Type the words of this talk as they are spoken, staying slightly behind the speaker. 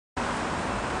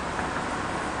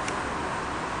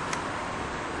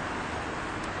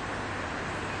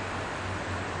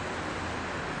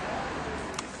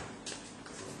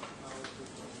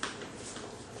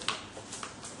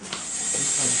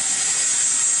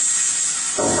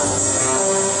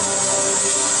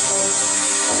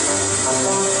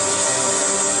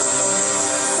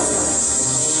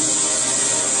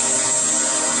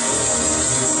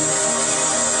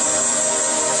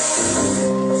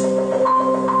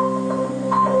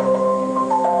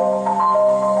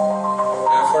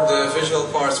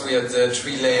we had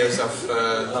 3 layers of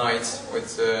light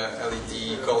with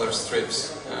LED color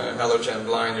strips, halogen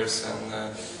blinders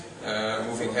and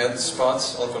moving head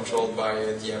spots, all controlled by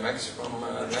DMX from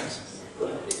NET.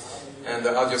 And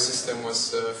the audio system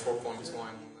was 4.1.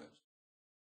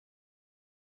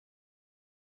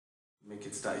 Make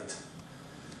it tight.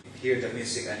 You hear the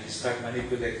music and you start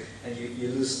manipulating and you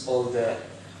lose all the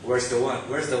where's the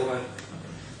one.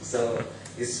 So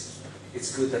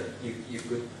it's good that you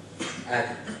could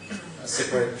add a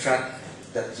separate track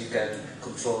that you can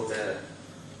control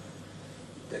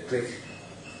the click.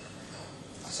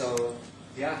 So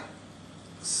yeah.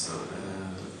 So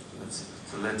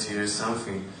let's hear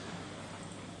something.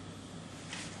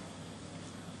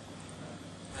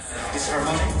 This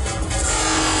harmonic.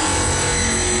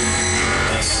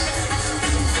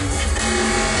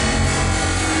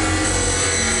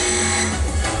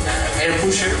 Air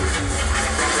pusher.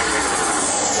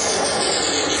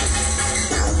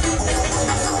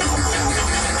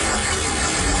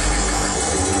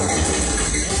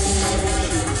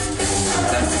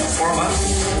 Format.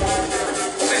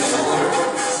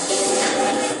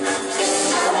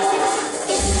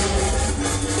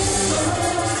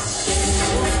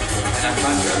 And a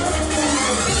mantra.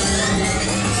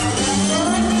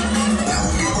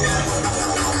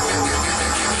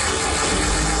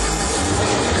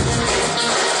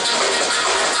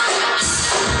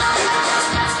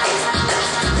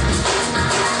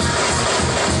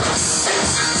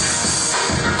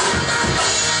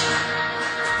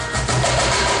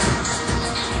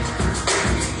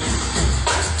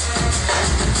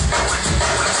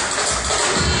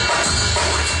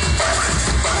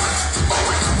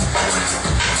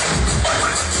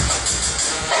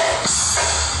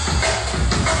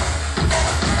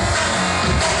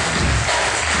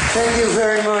 Thank you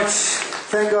very much.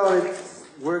 Thank God it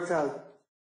worked out.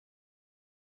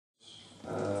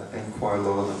 And quite a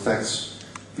lot of effects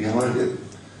behind it.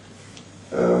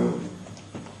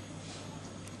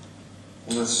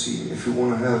 Let's see, if you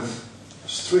want to have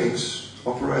strings,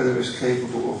 Operator is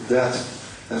capable of that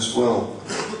as well.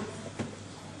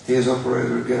 Here's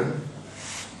Operator again.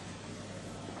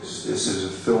 This is a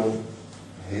film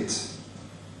hit.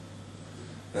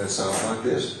 And it sounds like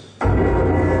this.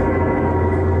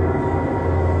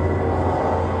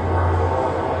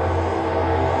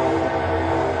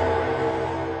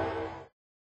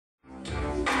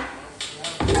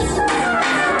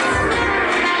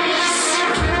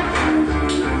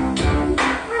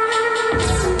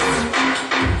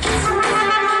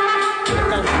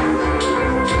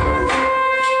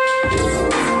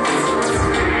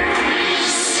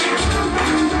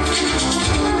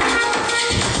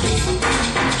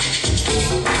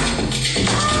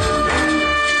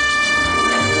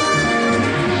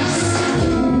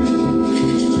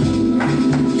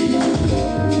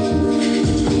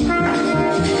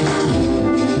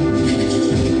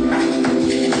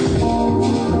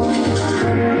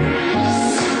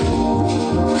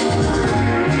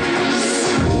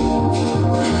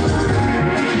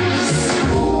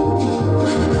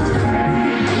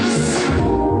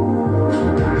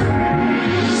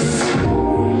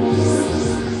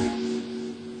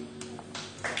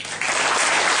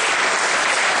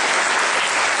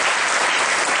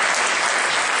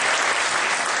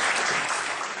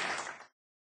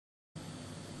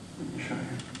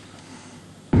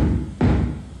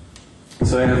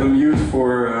 So I have a mute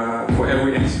for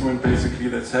every instrument basically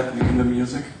that's happening in the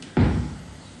music.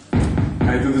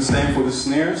 I do the same for the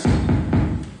snares.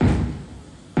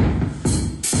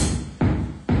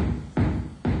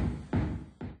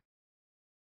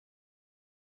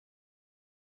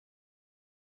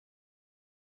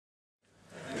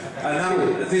 Nou,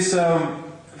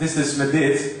 het is dus met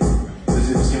dit. Dus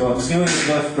misschien wil je het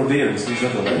wel even proberen, misschien is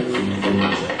dat wel leuk.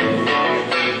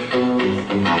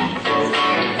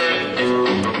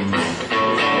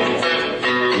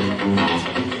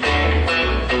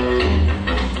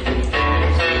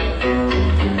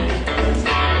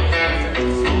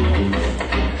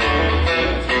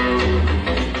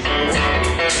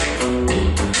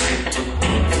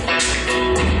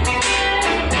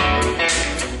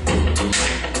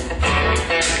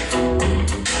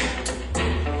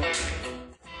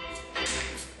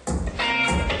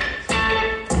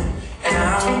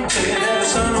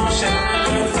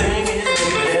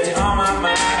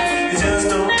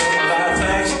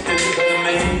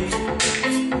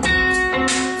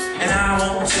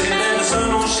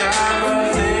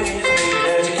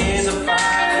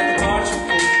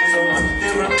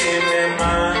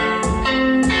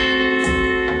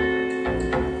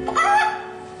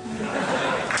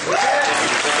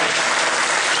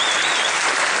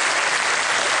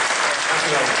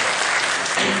 Dankjewel.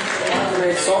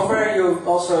 software, you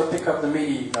also pick up the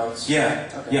MIDI notes. Yeah,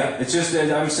 Okay. yeah. It's just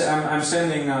that I'm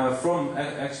sending from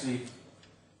actually.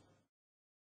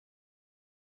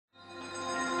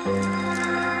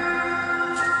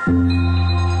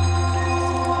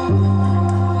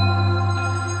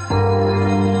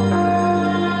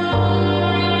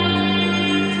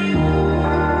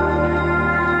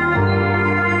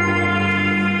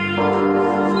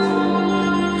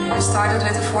 I started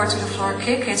with a 4 to the floor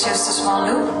kick. It's just a small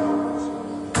loop.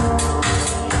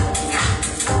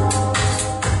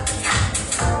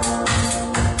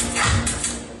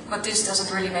 But this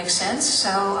doesn't really make sense,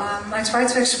 so I tried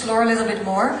to explore a little bit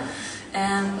more,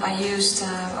 and I used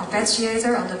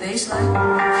arpeggiator on the bass line.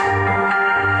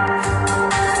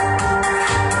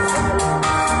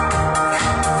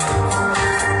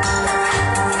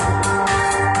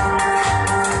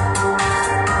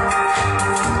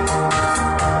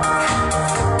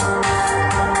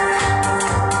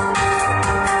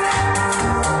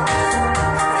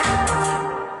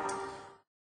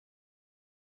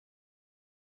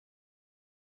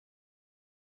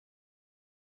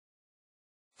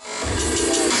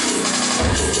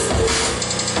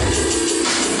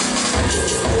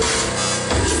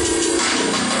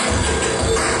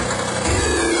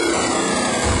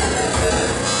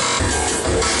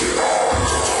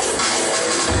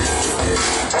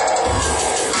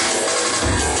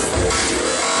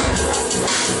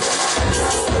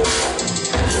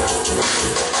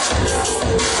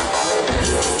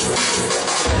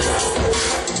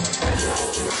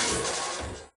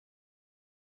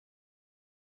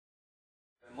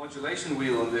 Modulation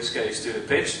wheel in this case to the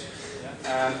pitch,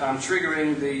 and I'm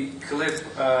triggering the clip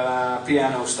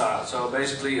piano style. So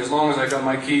basically, as long as I got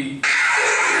my key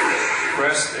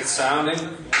pressed, it's sounding.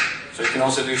 So you can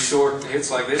also do short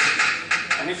hits like this.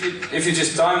 And if you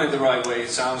just time it the right way, it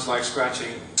sounds like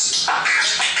scratching.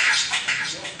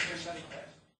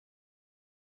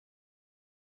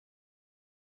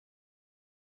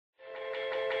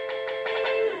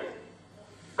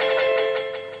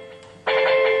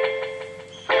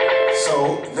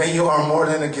 Then you are more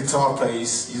than a guitar player. You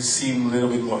seem a little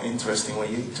bit more interesting when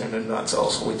you turn the nuts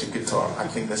also with your guitar. I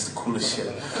think that's the coolest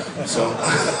shit. So,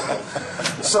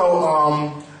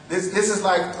 this is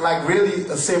like really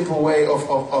a simple way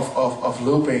of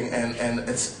looping, and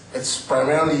it's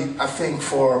primarily, I think,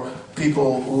 for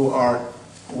people who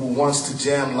wants to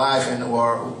jam live and who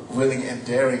are willing and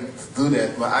daring to do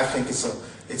that. But I think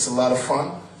it's a lot of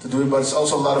fun to do it, but it's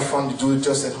also a lot of fun to do it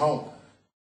just at home.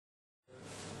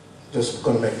 Just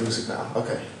gonna make music now.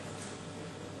 Okay.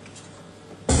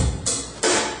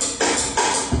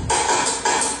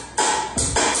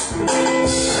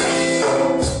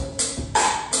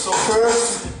 So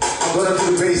first, I'm gonna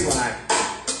do the bass line.